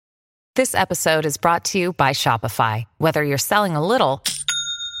This episode is brought to you by Shopify. Whether you're selling a little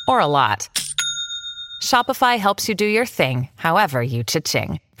or a lot, Shopify helps you do your thing, however you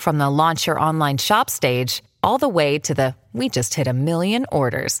cha-ching. From the launch your online shop stage, all the way to the we just hit 1 million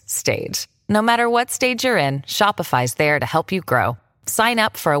orders stage. No matter what stage you're in, Shopify's there to help you grow. Sign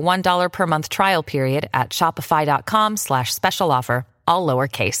up for a $1 per month trial period at shopify.com/special offer, all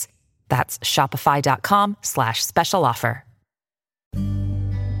lowercase. That's shopify.com/special offer.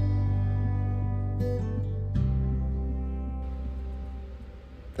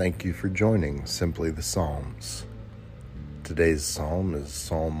 Thank you for joining Simply the Psalms. Today's psalm is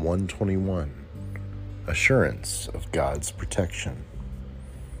Psalm 121, Assurance of God's Protection.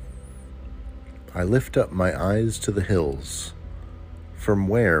 I lift up my eyes to the hills. From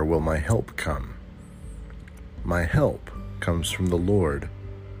where will my help come? My help comes from the Lord,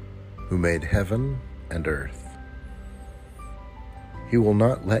 who made heaven and earth. He will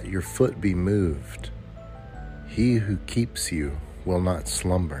not let your foot be moved. He who keeps you will not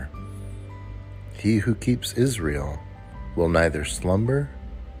slumber. He who keeps Israel will neither slumber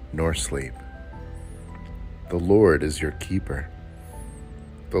nor sleep. The Lord is your keeper.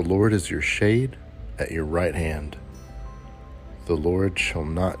 The Lord is your shade at your right hand. The Lord shall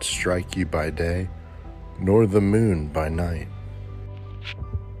not strike you by day, nor the moon by night.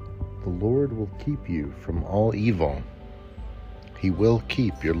 The Lord will keep you from all evil. He will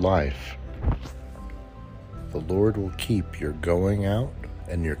keep your life. The Lord will keep your going out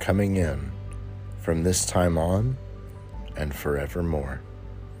and your coming in from this time on and forevermore.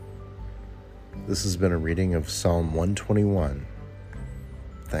 This has been a reading of Psalm 121.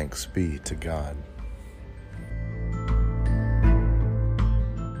 Thanks be to God.